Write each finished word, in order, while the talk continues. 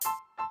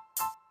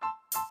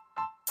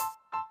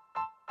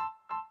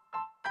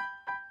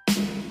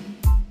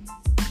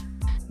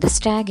The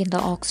stag in the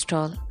ox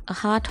stall. A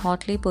hart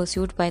hotly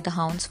pursued by the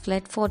hounds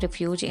fled for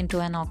refuge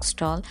into an ox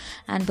stall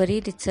and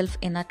buried itself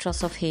in a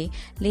truss of hay,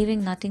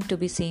 leaving nothing to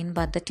be seen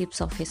but the tips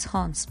of his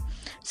horns.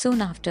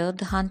 Soon after,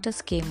 the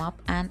hunters came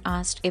up and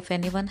asked if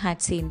anyone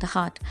had seen the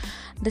hart.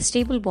 The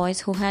stable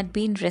boys, who had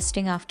been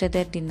resting after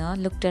their dinner,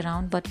 looked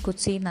around but could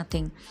see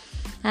nothing,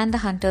 and the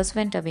hunters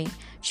went away.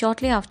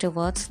 Shortly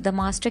afterwards, the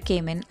master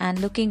came in and,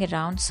 looking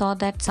around, saw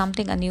that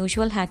something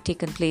unusual had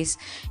taken place.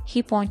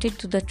 He pointed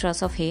to the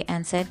truss of hay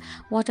and said,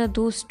 "What are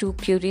those two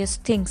curious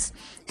things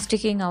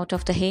sticking out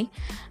of the hay?"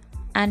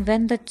 And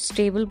when the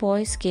stable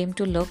boys came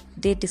to look,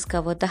 they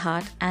discovered the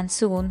hart and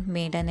soon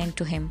made an end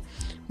to him.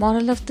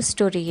 Moral of the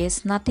story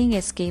is, nothing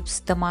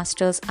escapes the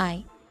master's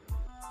eye.